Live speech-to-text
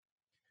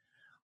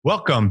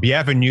Welcome,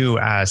 bienvenue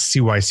à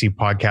CYC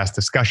podcast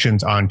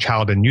discussions on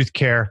child and youth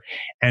care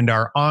and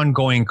our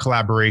ongoing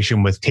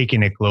collaboration with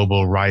Taking It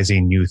Global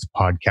Rising Youth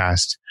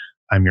podcast.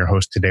 I'm your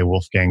host today,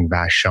 Wolfgang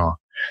Vachon.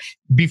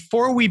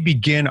 Before we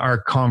begin our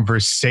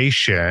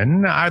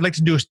conversation, I'd like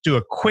to do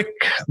a quick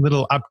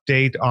little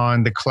update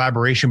on the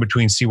collaboration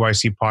between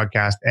CYC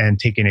podcast and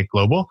Taking It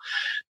Global.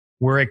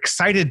 We're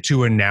excited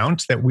to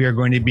announce that we are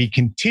going to be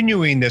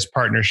continuing this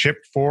partnership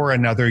for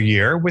another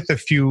year with a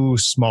few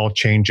small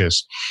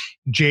changes.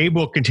 Jade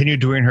will continue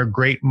doing her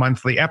great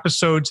monthly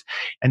episodes,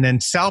 and then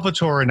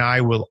Salvatore and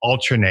I will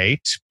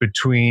alternate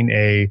between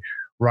a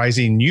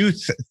Rising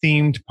Youth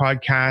themed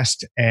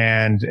podcast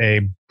and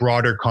a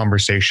broader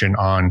conversation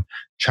on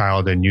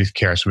child and youth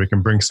care, so we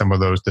can bring some of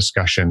those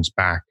discussions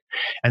back.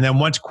 And then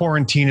once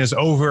quarantine is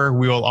over,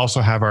 we will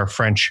also have our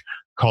French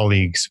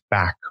colleagues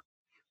back.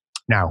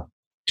 Now,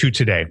 to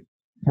today,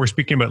 we're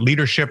speaking about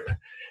leadership,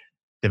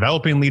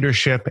 developing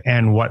leadership,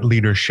 and what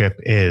leadership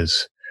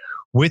is.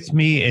 With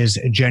me is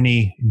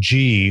Jenny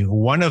G,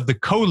 one of the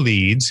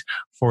co-leads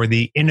for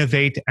the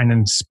Innovate and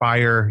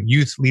Inspire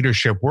Youth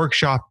Leadership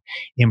Workshop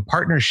in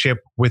partnership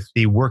with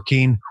the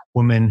Working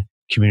Women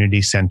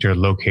Community Centre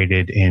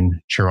located in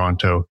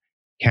Toronto,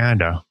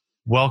 Canada.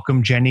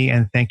 Welcome, Jenny,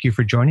 and thank you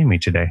for joining me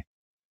today.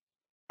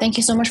 Thank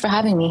you so much for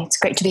having me. It's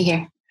great to be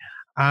here.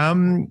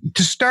 To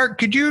start,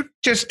 could you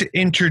just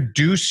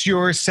introduce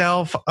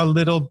yourself a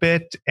little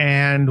bit,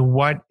 and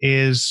what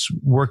is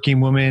Working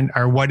Women,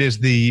 or what is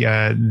the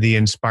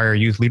Inspire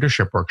Youth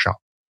Leadership Workshop?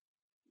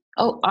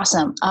 Oh,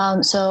 awesome.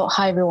 So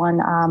hi, everyone.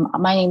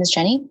 My name is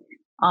Jenny.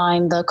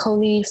 I'm the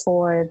co-lead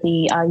for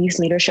the Youth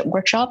Leadership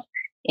Workshop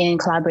in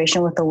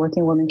collaboration with the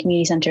Working Women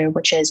Community Centre,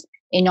 which is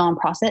a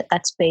nonprofit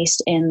that's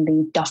based in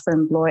the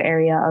Dufferin-Bloor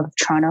area of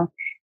Toronto.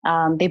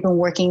 They've been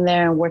working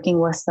there and working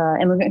with the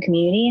immigrant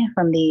community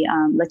from the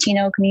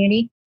Latino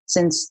community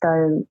since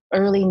the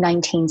early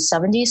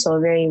 1970s, so a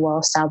very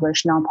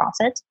well-established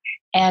nonprofit.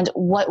 And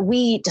what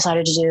we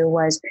decided to do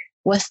was,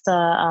 with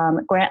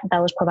the grant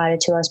that was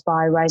provided to us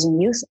by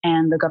Rising Youth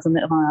and the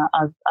government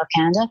of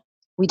Canada,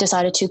 we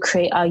decided to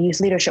create a youth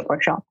leadership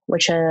workshop,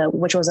 which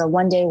was a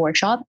one-day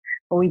workshop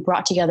where we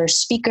brought together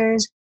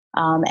speakers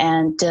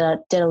and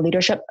did a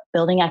leadership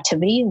building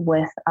activity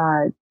with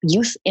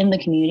youth in the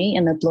community,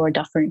 in the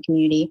Bloor-Dufferin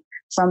community,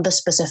 from the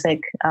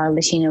specific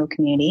Latino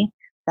community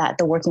that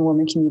the Working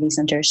Women Community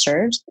Centre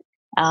serves.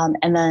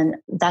 And then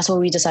that's what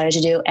we decided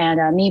to do.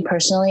 And me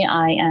personally,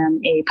 I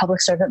am a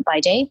public servant by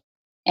day.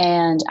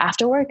 And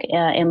after work,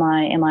 in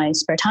my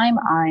spare time,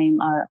 I'm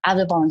an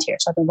avid volunteer.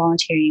 So I've been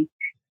volunteering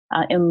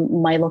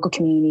in my local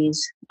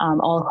communities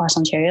all across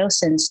Ontario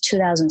since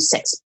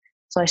 2006.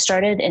 So I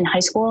started in high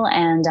school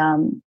and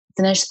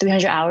finished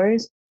 300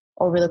 hours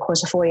over the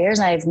course of 4 years.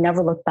 And I've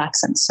never looked back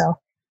since. So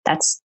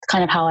that's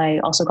kind of how I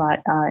also got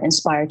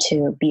inspired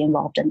to be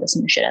involved in this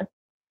initiative.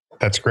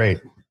 That's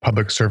great.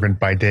 Public servant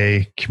by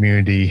day,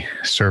 community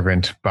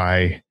servant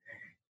by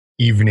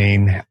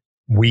evening,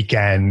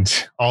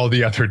 weekend, all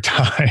the other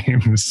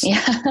times.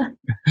 Yeah.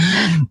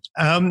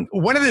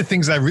 One of the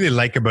things I really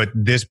like about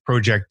this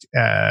project,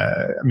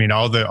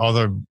 all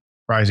the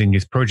Rising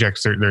Youth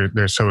projects,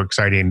 they're so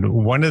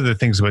exciting. One of the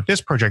things about this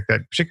project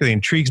that particularly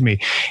intrigues me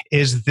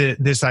is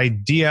this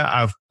idea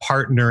of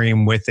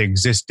partnering with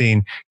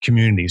existing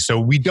communities.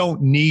 So we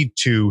don't need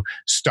to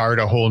start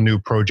a whole new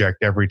project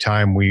every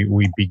time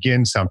we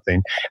begin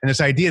something. And this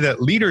idea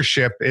that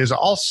leadership is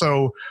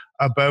also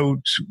about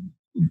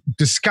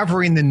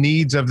discovering the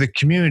needs of the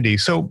community.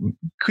 So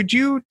could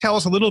you tell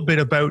us a little bit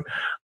about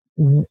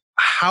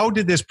how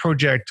did this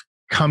project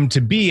come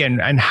to be,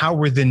 and how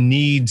were the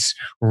needs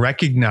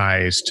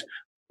recognized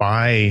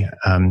by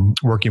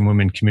Working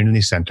Women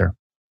Community Centre?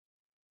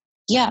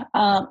 Yeah.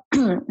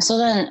 So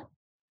then,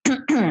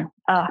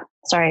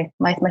 sorry,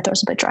 my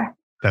throat's a bit dry.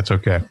 That's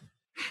okay.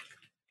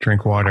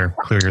 Drink water,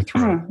 clear your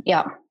throat.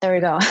 Yeah, there we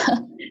go.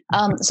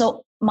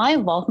 So my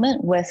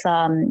involvement with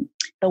the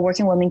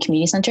Working Women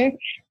Community Centre,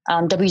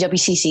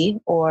 WWCC,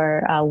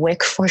 or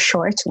WIC for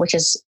short, which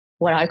is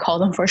what I call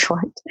them for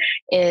short.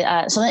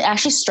 So it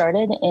actually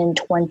started in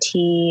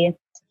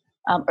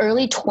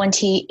early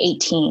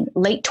 2018,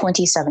 late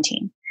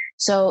 2017.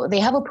 So they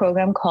have a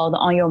program called the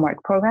On Your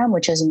Mark program,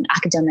 which is an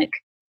academic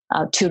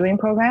tutoring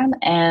program.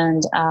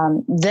 And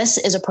this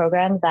is a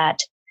program that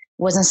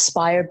was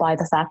inspired by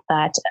the fact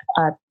that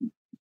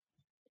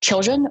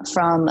children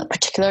from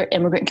particular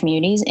immigrant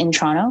communities in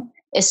Toronto,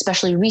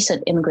 especially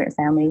recent immigrant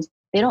families,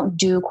 they don't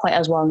do quite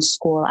as well in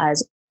school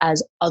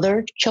as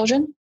other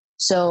children.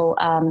 So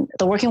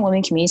the Working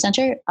Women Community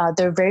Centre,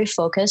 they're very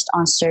focused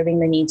on serving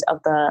the needs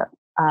of the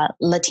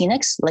Latina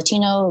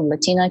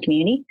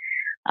community,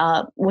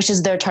 which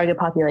is their target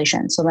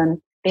population. So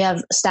then they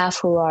have staff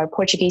who are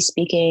Portuguese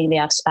speaking, they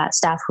have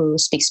staff who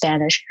speak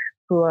Spanish,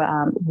 who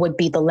would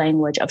be the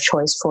language of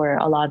choice for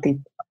a lot of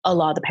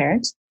the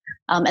parents.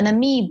 And then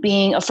me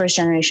being a first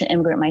generation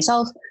immigrant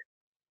myself,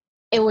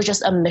 it was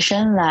just a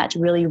mission that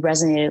really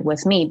resonated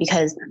with me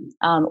because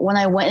when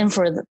I went in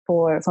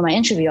for my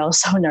interview, I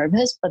was so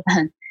nervous, but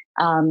then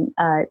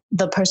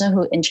the person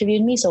who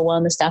interviewed me, so one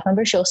of the staff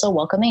members, she was so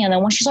welcoming. And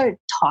then when she started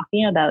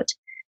talking about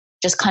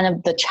just kind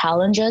of the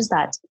challenges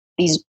that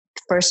these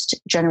first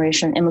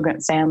generation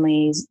immigrant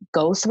families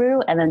go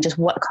through, and then just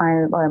what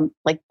kind of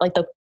like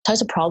the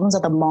types of problems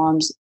that the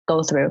moms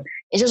go through,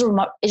 it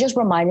just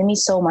reminded me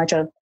so much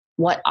of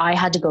what I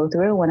had to go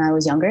through when I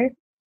was younger,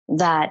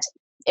 that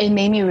it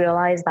made me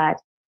realize that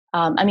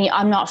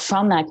I'm not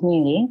from that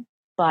community,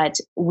 but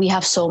we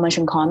have so much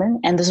in common,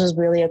 and this was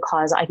really a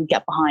cause I could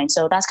get behind.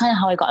 So that's kind of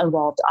how I got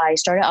involved. I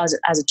started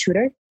as a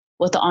tutor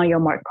with the On Your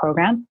Mark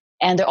program,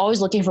 and they're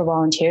always looking for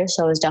volunteers.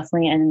 So it's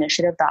definitely an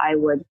initiative that I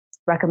would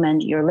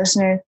recommend your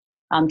listener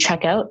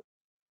check out.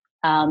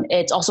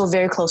 It's also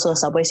very close to the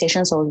subway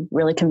station, so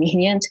really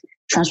convenient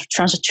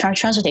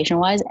transportation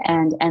wise,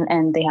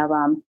 and they have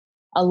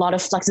a lot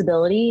of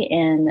flexibility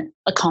in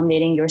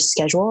accommodating your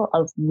schedule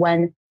of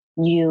when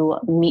you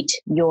meet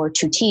your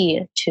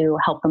tutee to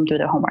help them do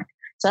their homework.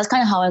 So that's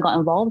kind of how I got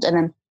involved. And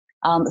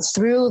then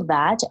through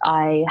that,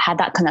 I had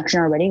that connection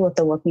already with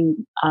the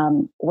Working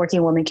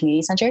Women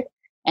Community Center.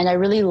 And I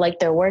really liked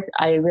their work.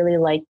 I really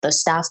liked the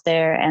staff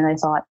there. And I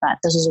thought that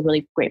this was a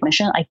really great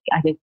mission I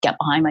could get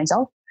behind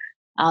myself.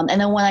 And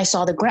then when I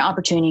saw the grant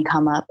opportunity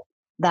come up,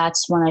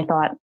 that's when I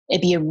thought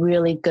it'd be a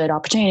really good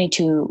opportunity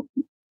to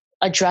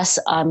address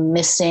a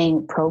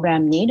missing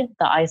program need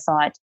that I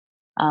thought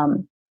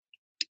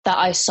that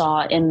I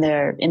saw in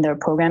their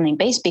programming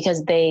base,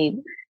 because they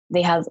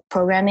have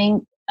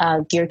programming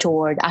geared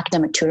toward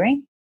academic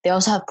tutoring. They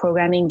also have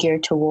programming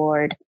geared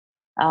toward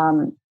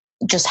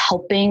just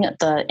helping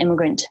the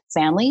immigrant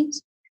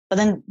families. But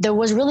then there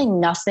was really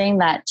nothing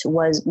that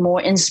was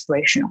more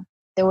inspirational.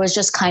 There was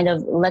just kind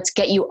of, let's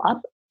get you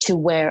up to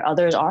where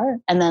others are,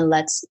 and then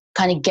let's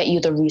kind of get you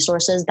the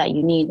resources that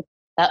you need,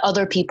 that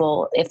other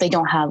people, if they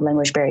don't have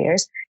language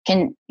barriers,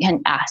 can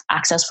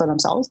access for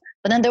themselves.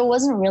 But then there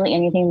wasn't really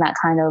anything that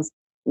kind of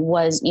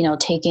was,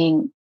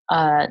 taking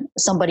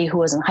somebody who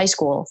was in high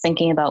school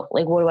thinking about,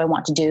 like, what do I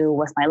want to do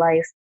with my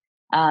life?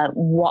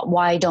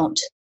 Why don't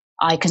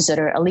I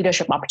consider a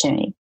leadership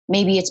opportunity?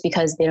 Maybe it's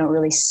because they don't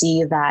really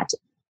see that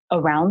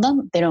around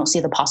them. They don't see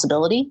the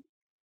possibility.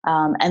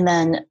 And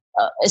then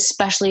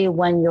especially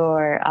when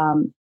you're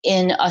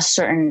in a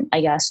certain,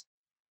 I guess,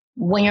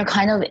 when you're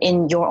kind of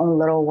in your own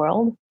little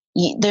world,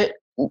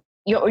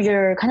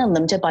 you're kind of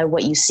limited by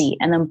what you see,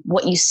 and then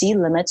what you see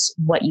limits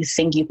what you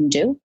think you can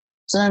do.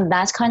 So then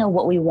that's kind of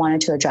what we wanted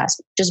to address,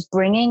 just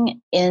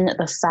bringing in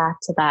the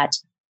fact that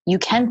you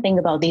can think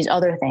about these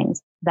other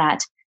things that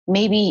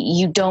maybe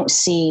you don't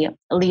see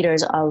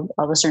leaders of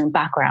a certain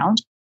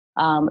background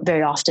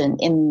very often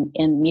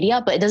in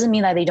media, but it doesn't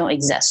mean that they don't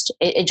exist.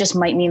 It just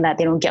might mean that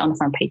they don't get on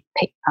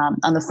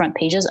the front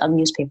pages of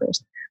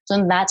newspapers.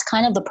 So that's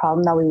kind of the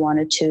problem that we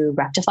wanted to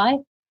rectify,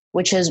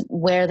 which is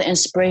where the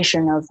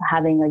inspiration of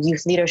having a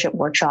youth leadership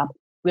workshop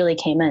really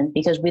came in,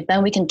 because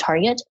then we can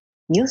target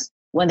youth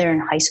when they're in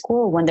high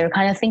school, when they're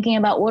kind of thinking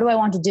about, what do I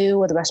want to do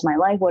with the rest of my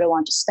life? What do I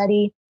want to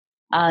study?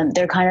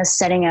 They're kind of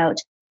setting out,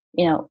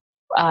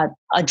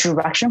 a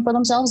direction for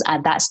themselves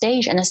at that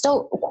stage. And it's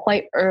still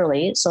quite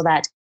early, so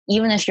that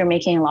even if you're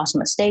making lots of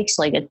mistakes,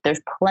 there's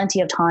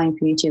plenty of time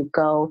for you to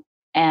go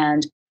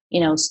and,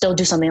 still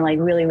do something like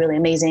really, really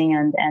amazing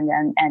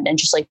and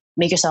just like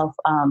make yourself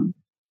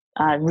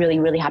really,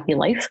 really happy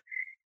life.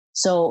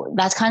 So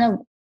that's kind of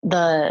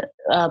the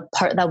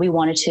part that we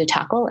wanted to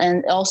tackle.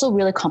 And it also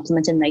really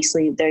complemented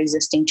nicely their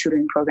existing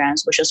tutoring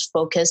programs, which is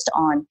focused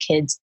on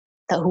kids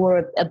who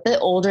are a bit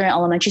older in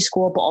elementary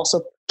school, but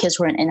also kids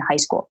who are in high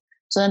school.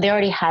 So then they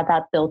already had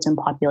that built-in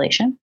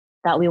population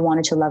that we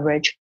wanted to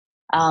leverage.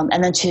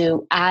 And then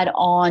to add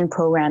on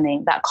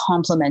programming that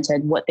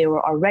complemented what they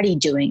were already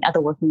doing at the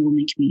Working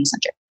Women Community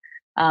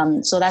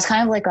Center. So that's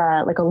kind of like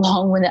a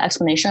long-winded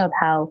explanation of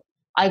how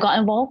I got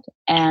involved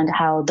and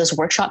how this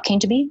workshop came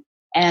to be,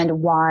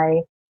 and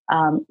why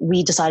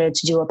we decided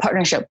to do a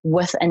partnership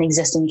with an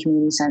existing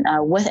community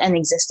center, with an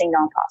existing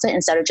nonprofit,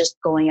 instead of just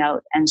going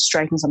out and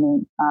striking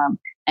something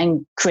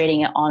and creating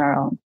it on our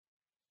own.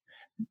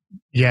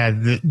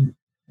 Yeah.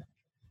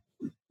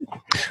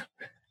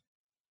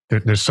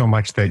 There's so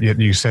much that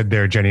you said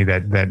there, Jenny,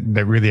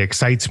 that really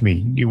excites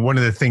me. One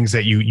of the things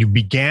that you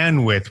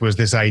began with was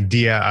this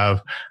idea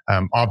of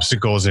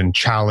obstacles and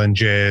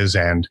challenges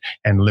and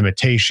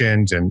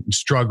limitations and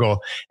struggle,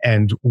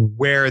 and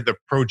where the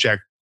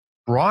project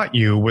brought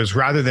you was,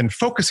 rather than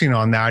focusing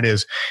on that,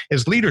 is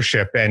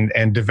leadership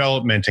and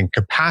development and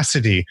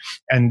capacity.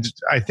 And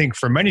I think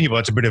for many people,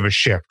 it's a bit of a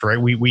shift, right?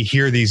 We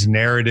hear these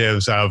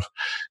narratives of,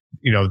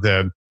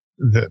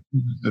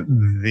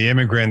 the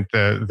immigrant,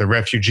 the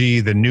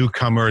refugee, the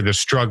newcomer, the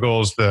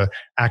struggles, the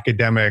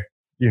academic,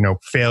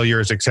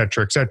 failures, et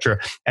cetera, et cetera.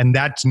 And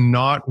that's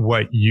not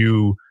what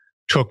you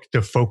took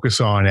to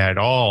focus on at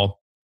all.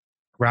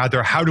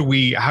 Rather, how do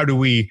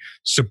we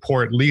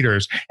support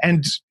leaders?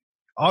 And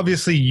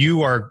obviously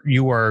you are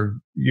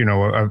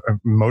a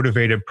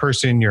motivated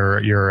person.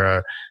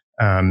 You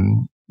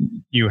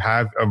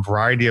have a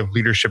variety of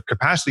leadership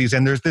capacities.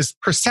 And there's this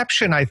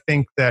perception, I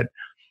think, that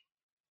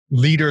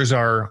leaders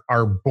are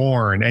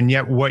born. And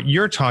yet what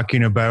you're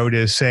talking about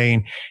is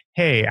saying,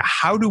 hey,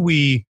 how do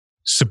we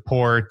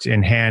support,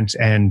 enhance,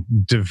 and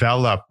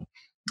develop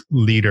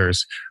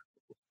leaders?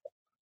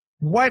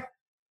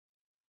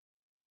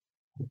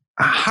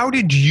 How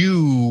did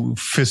you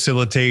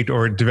facilitate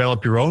or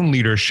develop your own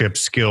leadership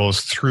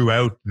skills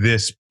throughout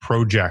this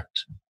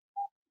project?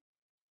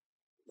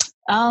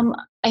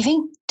 I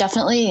think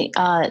definitely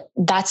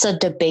that's a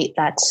debate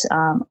that's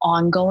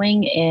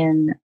ongoing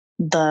in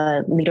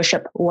the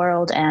leadership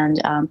world,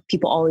 and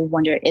people always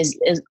wonder: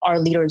 are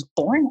leaders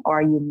born or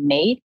are you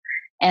made?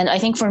 And I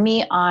think for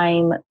me,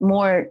 I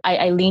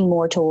lean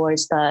more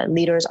towards good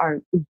leaders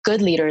are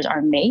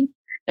made.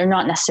 They're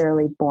not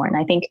necessarily born.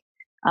 I think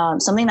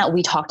something that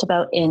we talked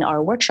about in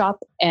our workshop,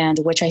 and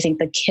which I think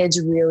the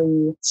kids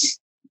really,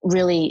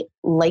 really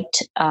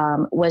liked,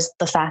 was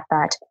the fact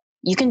that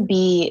you can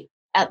be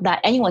that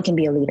anyone can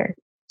be a leader.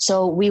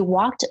 So we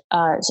watched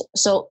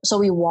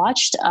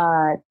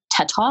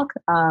TED Talk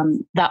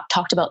that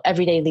talked about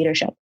everyday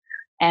leadership,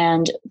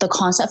 and the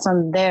concept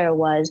from there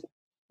was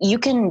you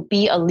can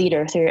be a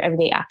leader through your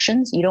everyday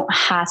actions. You don't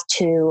have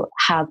to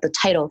have the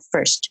title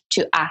first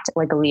to act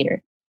like a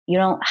leader. You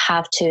don't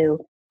have to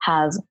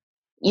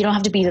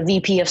be the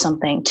VP of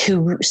something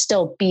to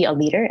still be a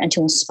leader and to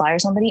inspire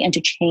somebody and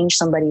to change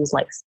somebody's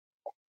life.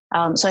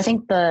 So I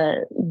think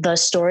the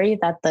story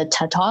that the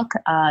TED Talk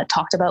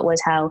talked about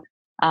was how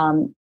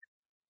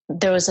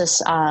there was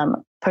this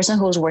person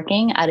who was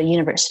working at a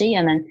university,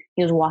 and then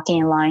he was walking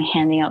in line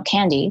handing out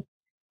candy.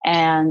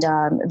 And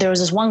there was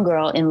this one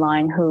girl in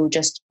line who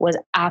just was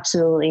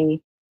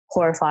absolutely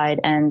horrified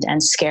and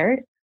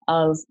scared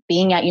of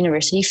being at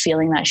university,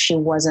 feeling that she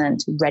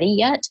wasn't ready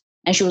yet.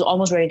 And she was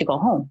almost ready to go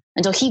home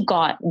until he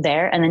got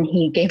there, and then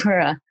he gave her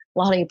a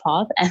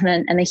lollipop, and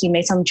then he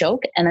made some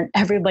joke, and then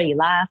everybody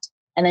laughed.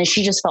 And then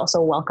she just felt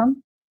so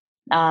welcome.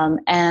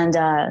 And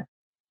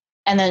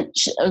then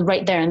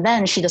right there and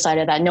then she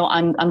decided that, no,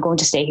 I'm going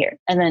to stay here.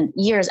 And then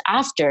years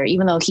after,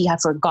 even though he had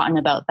forgotten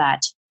about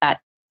that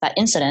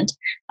incident,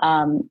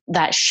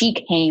 that she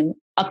came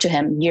up to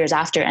him years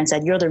after and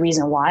said, you're the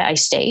reason why I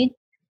stayed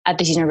at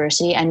this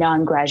university, and now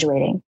I'm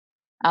graduating.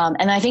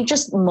 And I think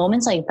just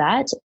moments like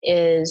that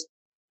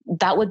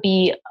would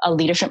be a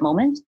leadership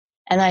moment.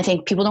 And I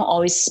think people don't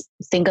always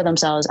think of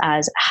themselves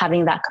as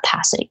having that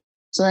capacity.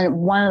 So then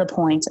one of the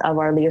points of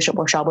our leadership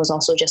workshop was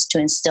also just to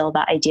instill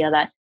that idea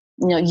that,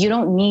 you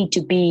don't need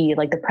to be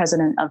like the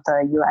president of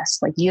the US.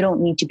 Like, you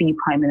don't need to be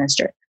prime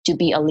minister to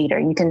be a leader.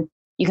 You can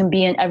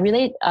be an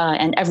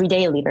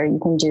everyday leader. You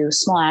can do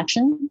small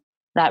action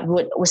that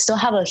would still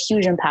have a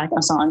huge impact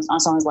on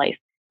someone's life.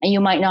 And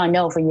you might not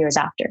know for years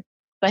after.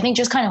 But I think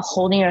just kind of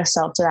holding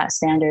yourself to that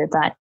standard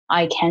that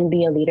I can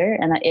be a leader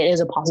and that it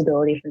is a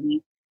possibility for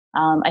me.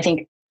 I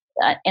think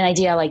an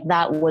idea like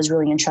that was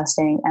really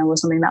interesting and was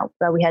something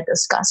that we had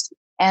discussed.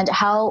 And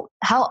how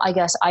I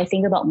guess I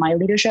think about my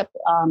leadership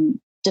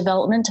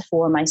development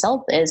for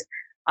myself is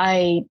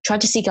I try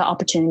to seek out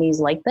opportunities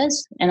like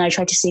this, and I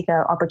try to seek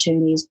out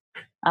opportunities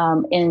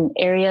in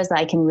areas that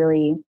I can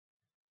really,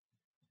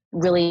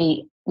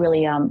 really,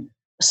 really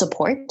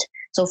support.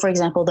 So, for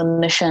example, the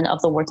mission of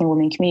the Working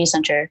Women Community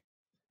Center,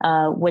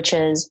 which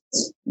is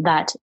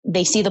that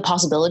they see the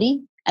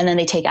possibility and then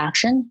they take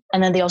action,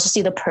 and then they also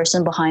see the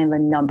person behind the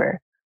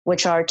number,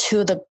 which are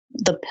two of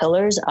the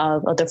pillars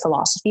of their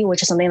philosophy,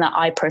 which is something that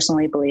I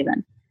personally believe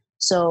in.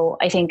 So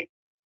I think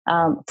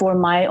for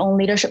my own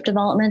leadership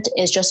development,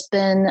 it's just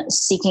been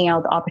seeking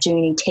out the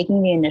opportunity,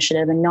 taking the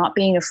initiative, and not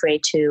being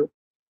afraid to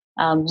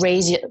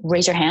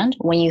raise your hand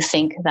when you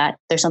think that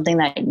there's something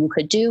that you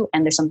could do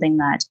and there's something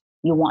that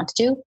you want to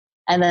do.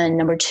 And then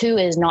number two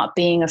is not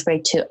being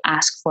afraid to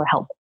ask for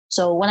help.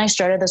 So when I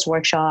started this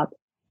workshop,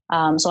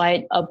 so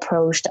I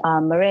approached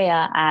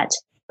Maria at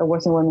the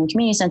Working Women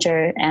Community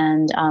Center,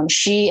 and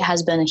she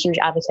has been a huge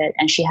advocate,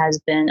 and she has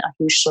been a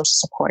huge source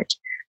of support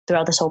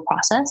throughout this whole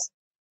process.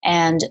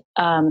 And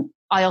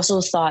I also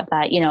thought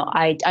that,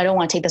 I don't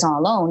want to take this on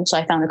alone. So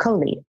I found a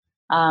co-lead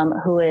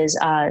who is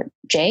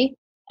Jay.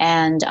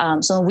 And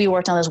so we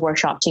worked on this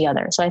workshop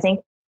together. So I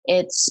think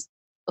it's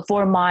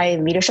for my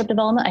leadership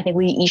development, I think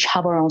we each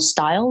have our own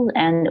style.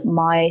 And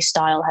my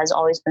style has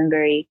always been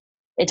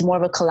it's more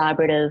of a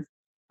collaborative,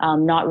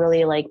 not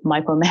really like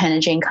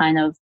micromanaging kind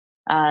of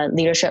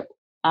leadership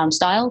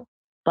style.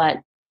 But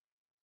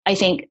I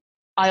think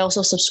I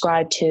also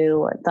subscribe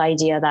to the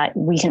idea that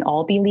we can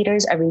all be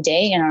leaders every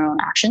day in our own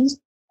actions.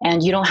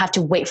 And you don't have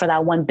to wait for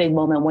that one big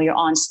moment when you're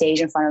on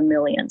stage in front of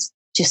millions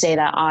to say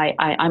that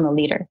I'm a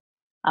leader.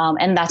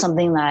 And that's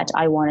something that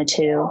I wanted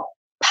to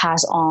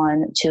pass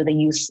on to the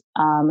youth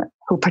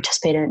who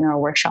participated in our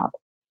workshop.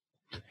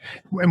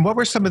 And what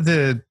were some of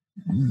the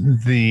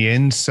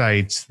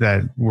insights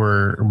that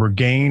were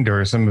gained,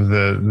 or some of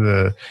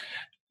the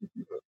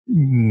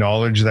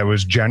knowledge that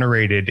was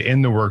generated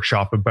in the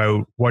workshop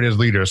about what is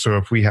leader? So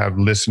if we have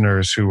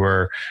listeners who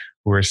are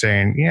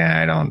saying,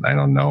 yeah, I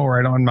don't know, or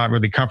I'm not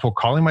really comfortable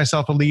calling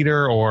myself a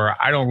leader, or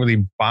I don't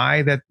really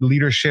buy that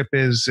leadership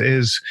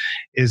is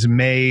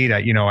made.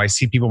 I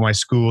see people in my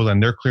school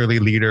and they're clearly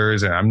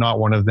leaders and I'm not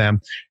one of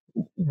them.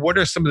 what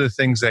are some of the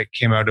things that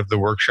came out of the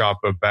workshop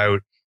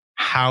about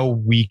how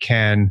we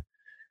can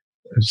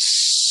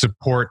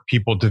support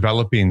people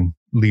developing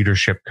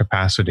leadership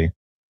capacity?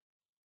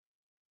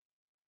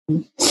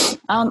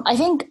 I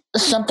think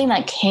something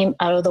that came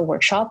out of the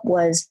workshop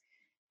was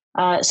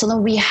so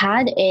then we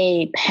had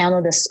a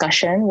panel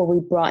discussion where we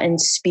brought in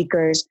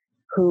speakers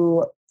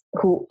who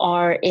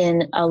are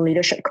in a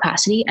leadership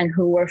capacity and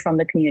who were from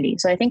the community.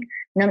 So I think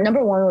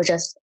number one was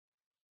just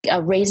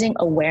raising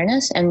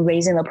awareness and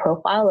raising the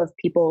profile of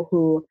people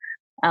who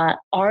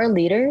are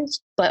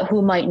leaders, but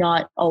who might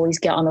not always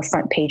get on the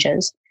front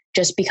pages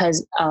just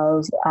because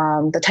of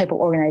the type of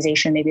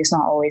organization. Maybe it's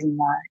not always in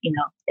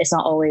the, it's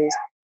not always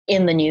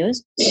in the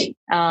news,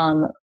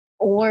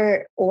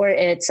 or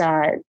it's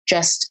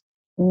just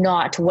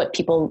not what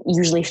people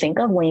usually think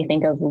of when you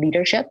think of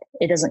leadership.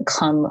 It doesn't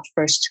come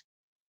first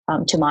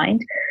to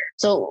mind.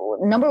 So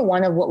number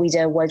one of what we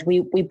did was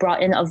we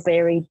brought in a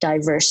very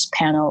diverse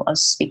panel of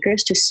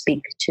speakers to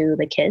speak to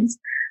the kids.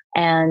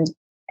 And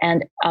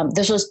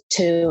this was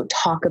to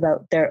talk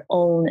about their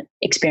own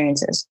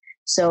experiences.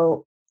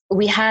 So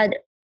we had,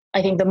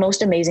 I think, the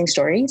most amazing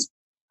stories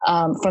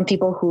from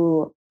people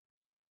who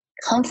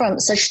come from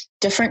such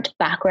different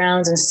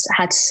backgrounds and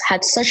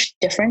had such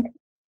different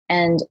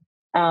and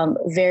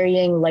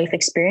varying life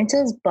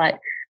experiences. But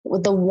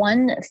the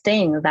one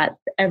thing that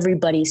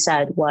everybody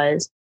said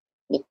was,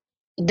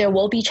 there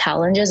will be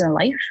challenges in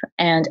life,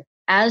 and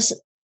as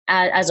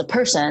a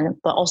person,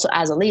 but also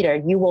as a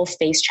leader, you will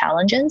face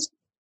challenges.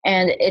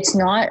 And it's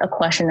not a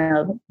question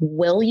of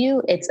will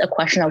you, it's a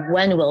question of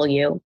when will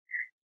you.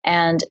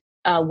 And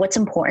what's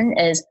important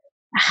is,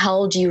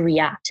 how do you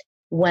react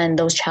when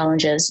those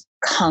challenges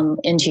come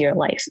into your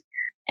life?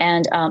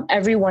 And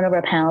every one of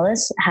our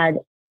panelists had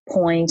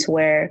points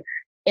where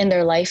in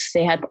their life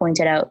they had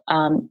pointed out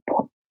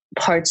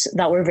parts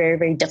that were very,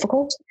 very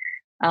difficult.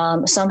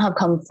 Some have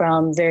come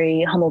from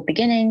very humble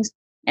beginnings,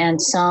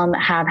 and some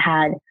have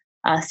had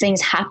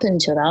things happen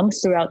to them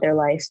throughout their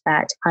life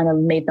that kind of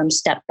made them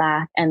step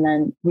back and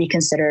then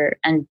reconsider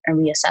and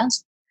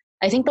reassess.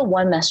 I think the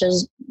one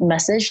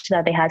message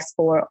that they had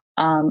for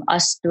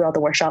us throughout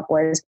the workshop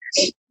was,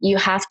 you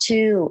have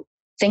to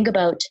think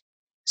about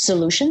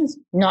solutions,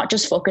 not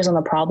just focus on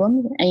the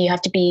problem, and you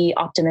have to be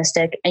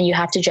optimistic, and you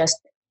have to just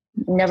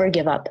never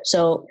give up.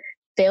 So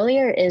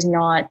failure is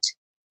not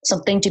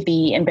something to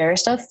be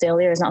embarrassed of.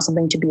 Failure is not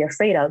something to be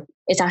afraid of.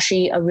 It's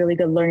actually a really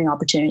good learning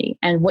opportunity.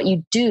 And what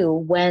you do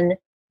when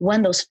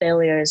those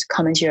failures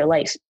come into your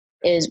life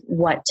is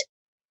what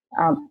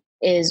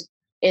is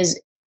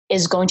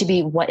going to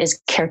be what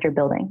is character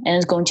building, and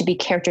is going to be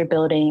character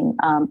building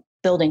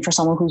for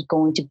someone who's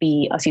going to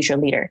be a future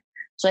leader.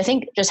 So I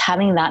think just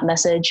having that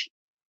message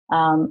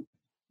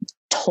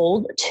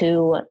told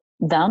to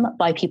them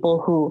by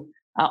people who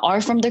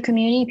are from the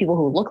community, people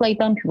who look like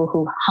them, people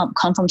who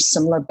come from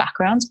similar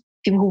backgrounds,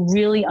 people who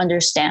really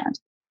understand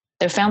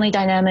their family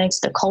dynamics,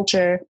 their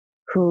culture,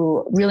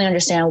 who really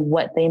understand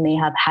what they may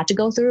have had to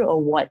go through or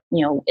what,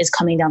 is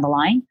coming down the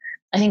line.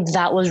 I think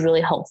that was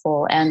really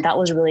helpful. And that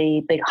was really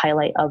a big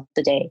highlight of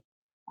the day.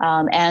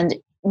 And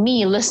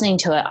me listening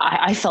to it,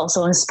 I felt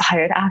so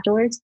inspired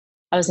afterwards.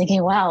 I was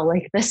thinking, wow,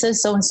 like this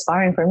is so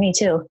inspiring for me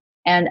too.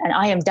 And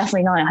I am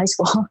definitely not in high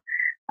school.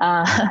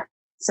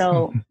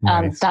 So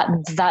nice. that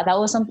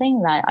was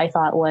something that I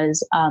thought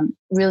was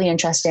really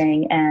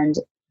interesting, and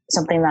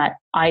something that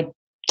I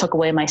took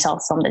away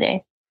myself from the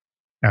day.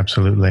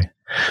 Absolutely.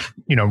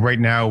 Right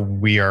now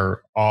we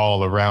are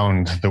all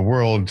around the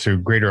world, to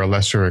greater or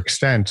lesser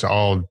extent,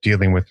 all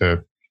dealing with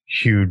a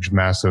huge,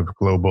 massive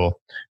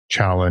global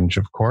challenge,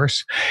 of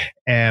course.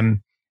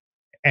 And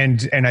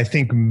I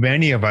think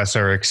many of us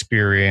are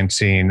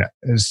experiencing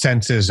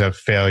senses of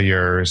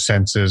failure,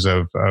 senses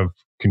of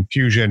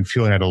confusion,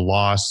 feeling at a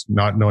loss,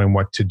 not knowing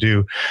what to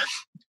do.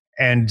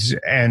 And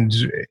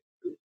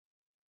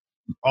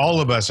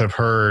all of us have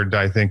heard,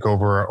 I think,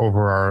 over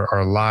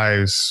our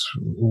lives,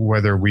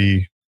 whether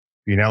we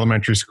be in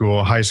elementary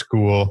school, high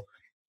school,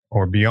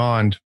 or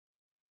beyond,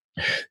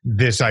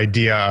 this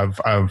idea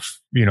of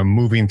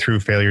moving through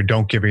failure,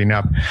 don't giving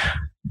up.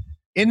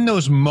 In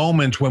those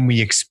moments when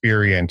we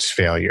experience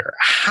failure,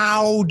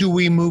 how do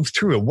we move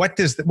through it? What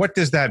does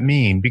that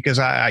mean? Because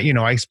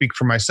I speak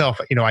for myself.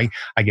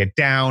 I get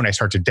down. I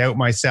start to doubt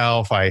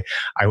myself. I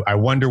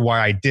wonder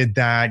why I did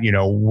that.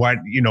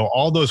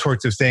 All those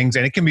sorts of things,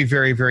 and it can be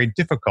very, very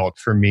difficult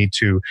for me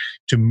to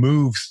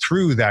move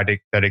through that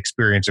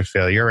experience of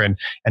failure. And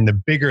the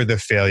bigger the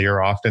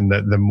failure, often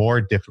the more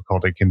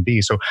difficult it can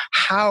be. So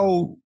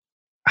how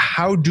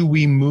do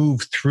we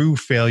move through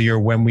failure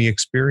when we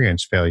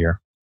experience failure?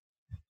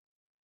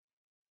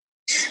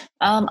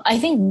 I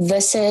think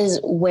this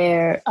is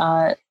where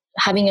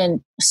having a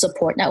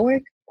support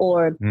network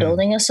or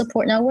building a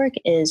support network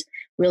is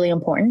really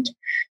important.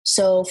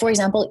 So, for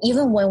example,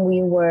 even when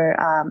we were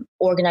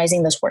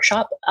organizing this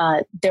workshop,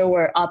 there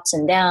were ups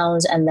and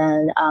downs. And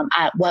then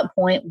at one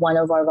point, one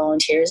of our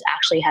volunteers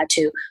actually had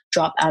to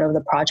drop out of the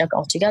project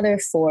altogether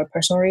for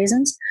personal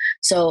reasons.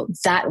 So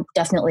that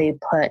definitely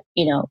put,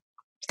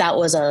 that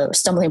was a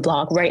stumbling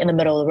block right in the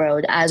middle of the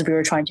road as we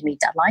were trying to meet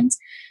deadlines.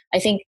 I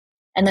think,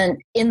 and then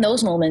in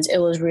those moments, it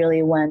was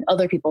really when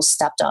other people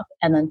stepped up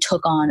and then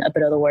took on a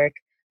bit of the work.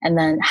 And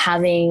then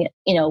having,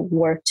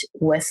 worked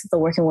with the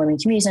Working Women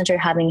Community Center,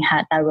 having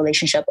had that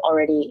relationship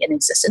already in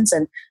existence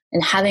and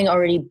having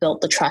already built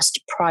the trust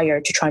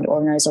prior to trying to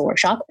organize a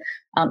workshop,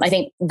 I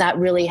think that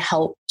really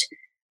helped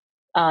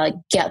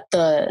get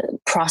the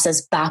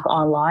process back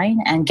online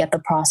and get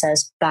the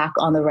process back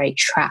on the right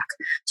track.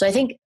 So I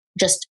think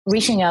just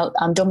reaching out,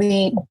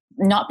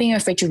 not being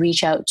afraid to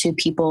reach out to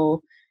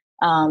people,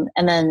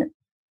 and then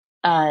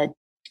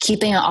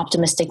keeping an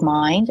optimistic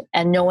mind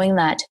and knowing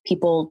that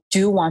people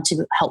do want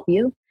to help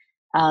you.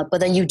 But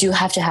then you do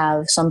have to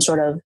have some sort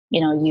of,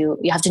 you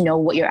have to know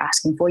what you're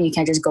asking for. You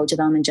can't just go to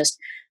them and just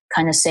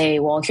kind of say,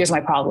 well, here's my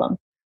problem.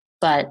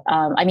 But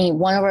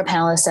one of our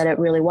panelists said it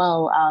really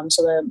well.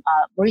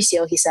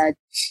 Mauricio, he said,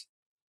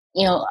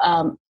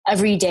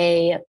 every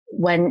day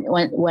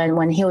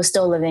when he was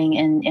still living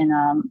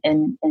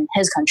in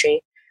his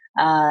country,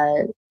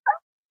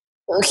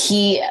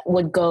 he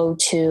would go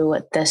to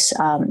this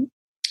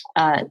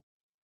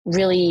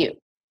really,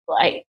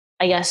 I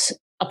guess,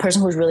 a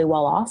person who's really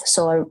well off,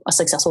 so a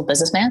successful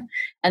businessman,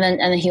 and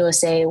then he would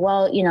say,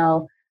 well,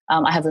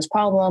 I have this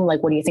problem.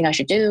 Like, what do you think I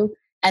should do?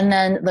 And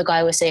then the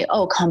guy would say,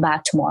 oh, come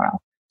back tomorrow.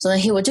 So then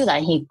he would do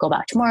that. He'd go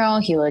back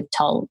tomorrow. He would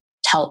tell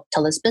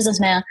this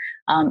businessman,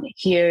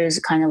 here's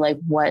kind of like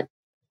what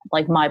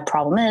like my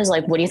problem is,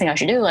 like, what do you think I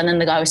should do? And then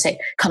the guy would say,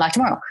 come back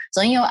tomorrow.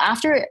 So,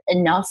 after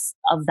enough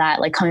of that,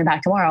 like coming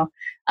back tomorrow,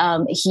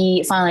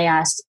 he finally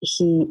asked,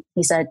 he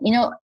said,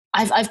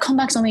 I've come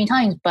back so many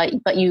times,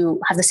 but you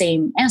have the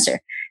same answer.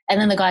 And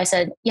then the guy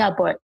said, yeah,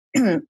 but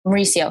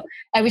Mauricio,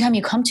 every time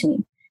you come to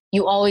me,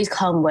 you always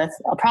come with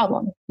a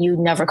problem. You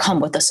never come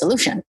with a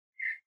solution.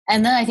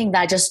 And then I think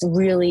that just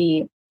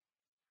really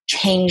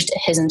changed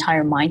his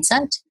entire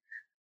mindset.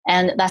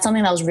 And that's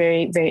something that was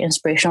very, very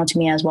inspirational to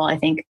me as well. I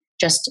think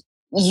just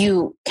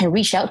you can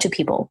reach out to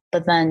people,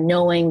 but then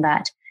knowing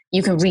that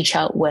you can reach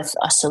out with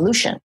a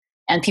solution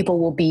and people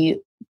will be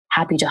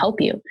happy to help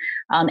you.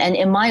 And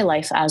in my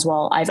life as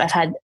well, I've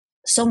had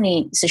so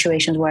many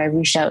situations where I've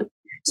reached out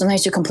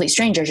sometimes to complete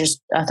strangers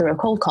just through a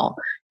cold call.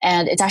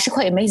 And it's actually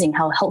quite amazing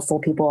how helpful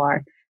people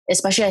are,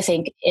 especially I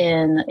think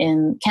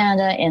in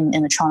Canada, in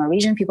the Toronto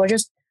region, people are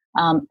just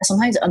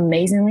sometimes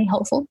amazingly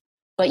helpful,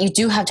 but you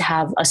do have to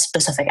have a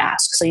specific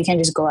ask. So you can't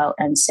just go out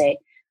and say,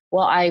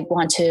 well, I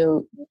want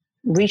to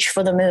reach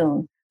for the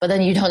moon, but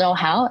then you don't know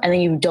how, and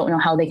then you don't know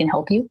how they can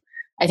help you.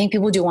 I think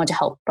people do want to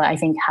help, but I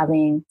think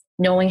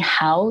knowing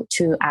how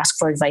to ask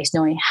for advice,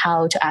 knowing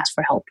how to ask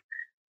for help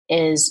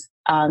is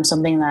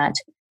something that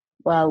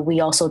we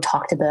also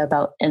talked a bit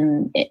about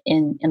in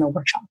the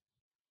workshop.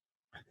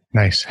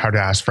 Nice. How to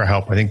ask for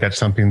help. I think that's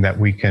something that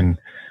we can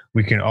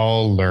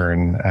all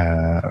learn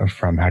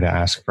from how to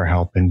ask for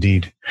help.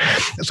 Indeed.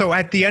 So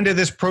at the end of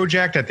this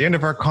project, at the end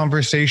of our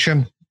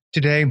conversation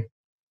today,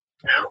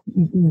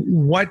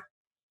 what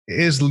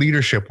is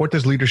leadership? What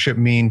does leadership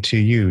mean to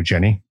you,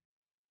 Jenny?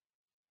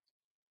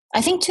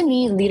 I think to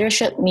me,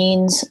 leadership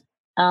means,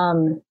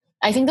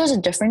 I think there's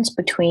a difference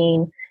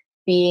between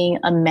being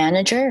a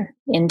manager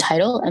in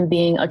title and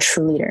being a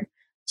true leader.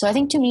 So I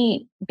think to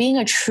me, being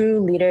a true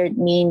leader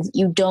means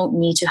you don't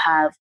need to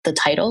have the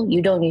title.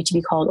 You don't need to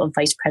be called a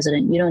vice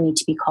president. You don't need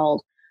to be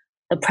called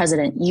the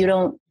president. You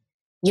don't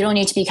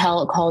need to be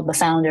called the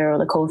founder or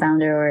the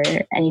co-founder or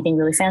anything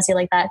really fancy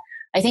like that.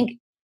 I think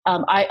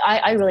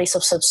I really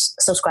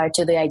subscribe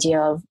to the idea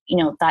of,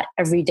 that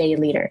everyday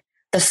leader.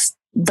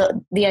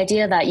 The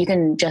idea that you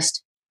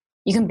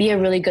can be a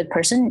really good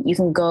person. You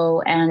can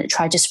go and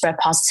try to spread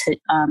positive,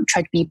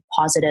 try to be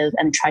positive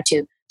and try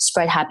to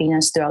spread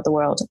happiness throughout the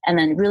world, and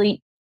then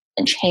really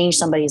change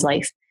somebody's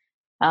life.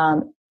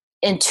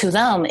 And to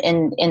them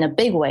in a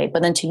big way,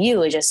 but then to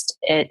you,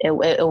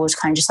 it was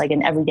kind of just like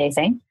an everyday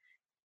thing.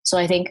 So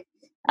I think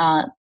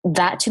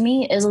that to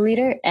me is a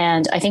leader.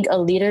 And I think a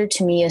leader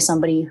to me is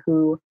somebody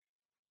who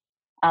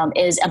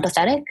is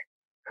empathetic,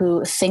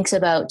 who thinks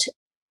about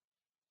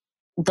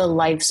the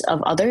lives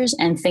of others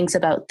and thinks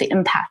about the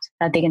impact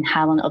that they can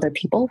have on other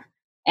people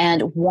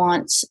and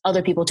wants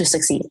other people to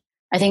succeed.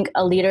 I think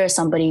a leader is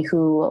somebody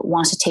who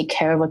wants to take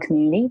care of a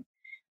community.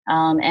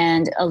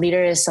 And a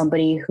leader is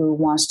somebody who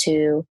wants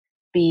to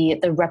be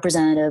the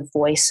representative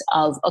voice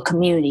of a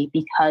community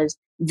because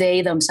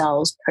they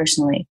themselves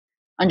personally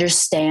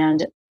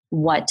understand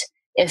what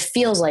it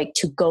feels like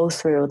to go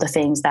through the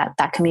things that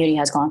community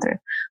has gone through,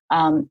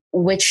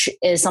 which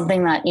is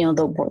something that,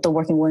 the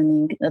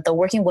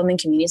Working Women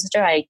Community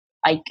Center,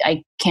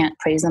 I can't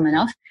praise them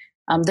enough.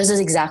 This is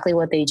exactly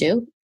what they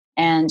do.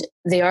 And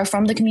they are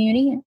from the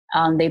community.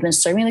 They've been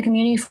serving the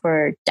community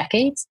for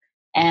decades,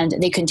 and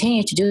they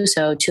continue to do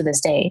so to this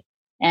day.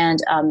 And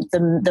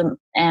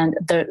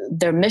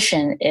their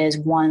mission is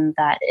one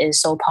that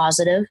is so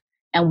positive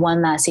and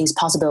one that sees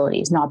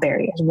possibilities, not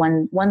barriers.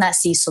 One that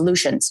sees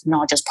solutions,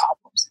 not just problems.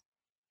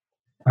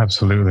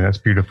 Absolutely, that's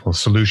beautiful.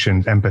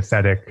 Solutions,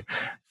 empathetic,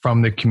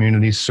 from the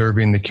community,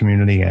 serving the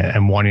community,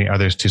 and wanting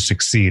others to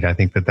succeed. I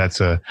think that's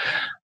a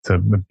It's a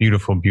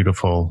beautiful,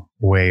 beautiful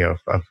way of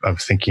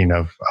thinking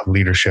of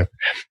leadership.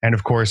 And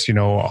of course,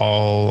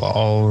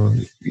 all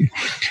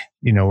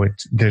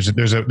there's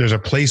a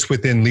place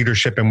within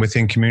leadership and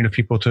within community of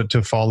people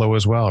to follow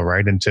as well,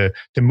 right? And to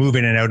move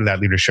in and out of that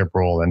leadership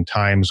role. And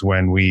times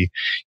when we,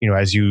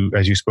 as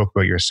you spoke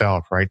about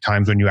yourself, right?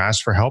 Times when you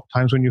ask for help,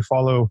 times when you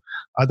follow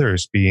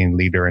others being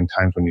leader, and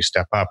times when you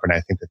step up. And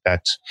I think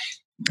that's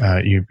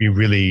you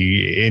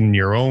really, in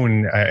your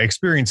own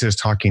experiences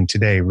talking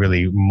today,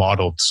 really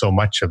modeled so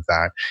much of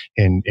that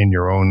in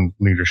your own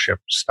leadership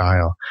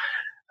style.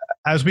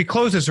 As we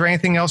close, is there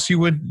anything else you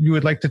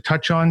would like to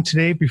touch on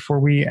today before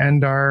we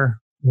end our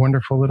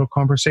wonderful little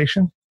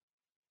conversation?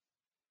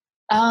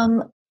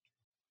 I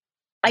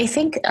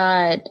think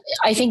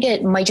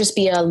it might just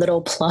be a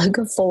little plug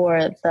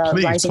for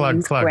the Rising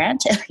Youth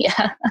Grant.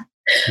 Yeah.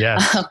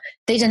 Yes.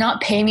 They did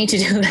not pay me to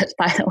do this,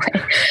 by the way.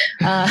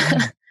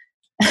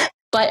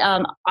 But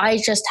I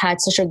just had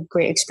such a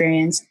great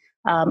experience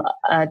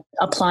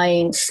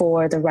applying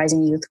for the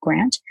Rising Youth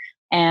Grant,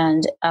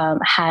 and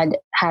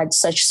had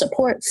such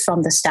support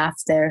from the staff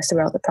there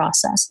throughout the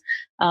process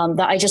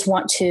that I just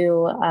want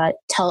to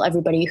tell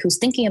everybody who's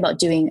thinking about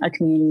doing a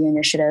community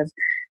initiative.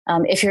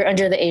 If you're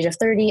under the age of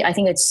 30, I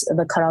think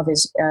the cutoff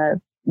is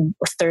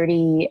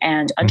 30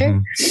 and under.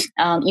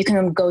 You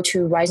can go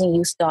to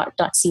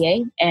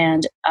risingyouth.ca,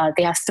 and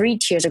they have 3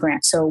 tiers of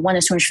grants. So one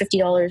is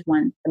 $250,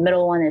 the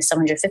middle one is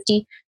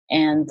 $750,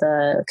 and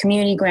the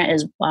community grant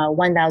is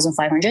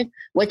 $1,500.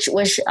 Which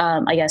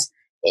I guess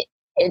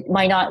it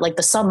might not, like,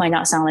 the sum might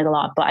not sound like a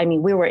lot, but I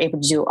mean, we were able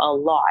to do a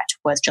lot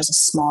with just a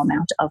small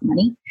amount of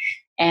money.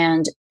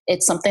 And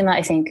it's something that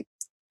I think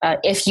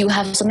if you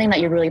have something that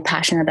you're really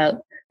passionate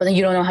about, but then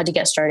you don't know how to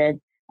get started,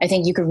 I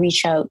think you could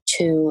reach out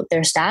to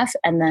their staff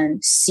and then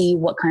see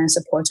what kind of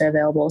supports are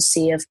available.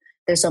 See if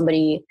there's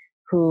somebody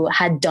who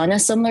had done a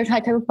similar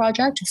type of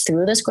project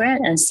through this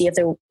grant, and see if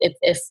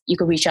you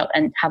could reach out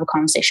and have a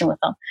conversation with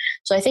them.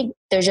 So I think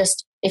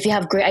if you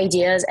have great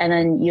ideas and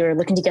then you're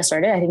looking to get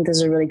started, I think this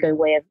is a really good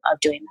way of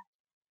doing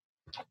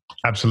that.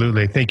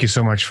 Absolutely. Thank you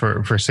so much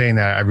for saying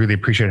that. I really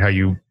appreciate how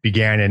you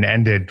began and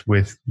ended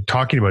with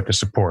talking about the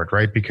support,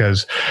 right?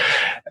 Because,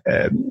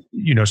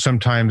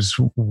 sometimes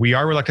we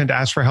are reluctant to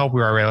ask for help.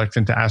 We are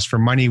reluctant to ask for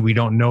money. We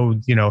don't know,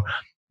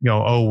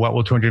 what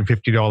will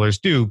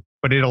 $250 do?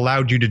 But it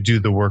allowed you to do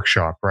the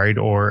workshop, right?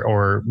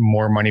 Or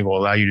more money will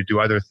allow you to do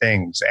other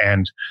things.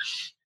 And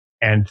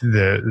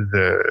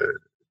the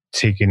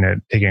taking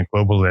it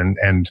global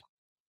and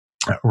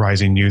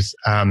Rising Youth,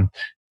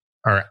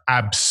 are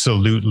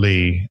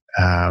absolutely,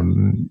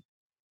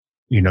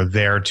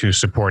 there to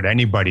support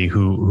anybody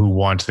who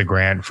wants the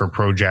grant for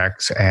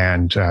projects.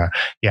 And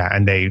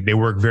and they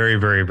work very,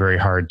 very, very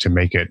hard to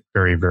make it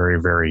very, very,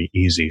 very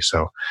easy.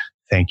 So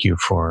thank you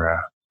for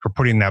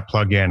putting that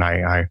plug in.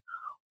 I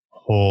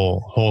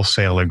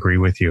wholesale agree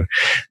with you.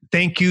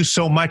 Thank you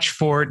so much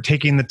for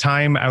taking the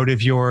time out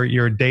of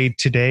your day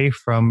today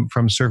from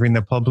serving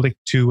the public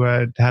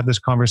to have this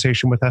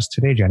conversation with us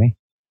today, Jenny.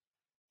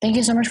 Thank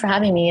you so much for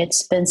having me.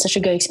 It's been such a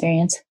good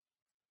experience.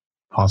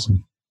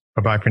 Awesome.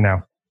 Bye-bye for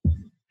now.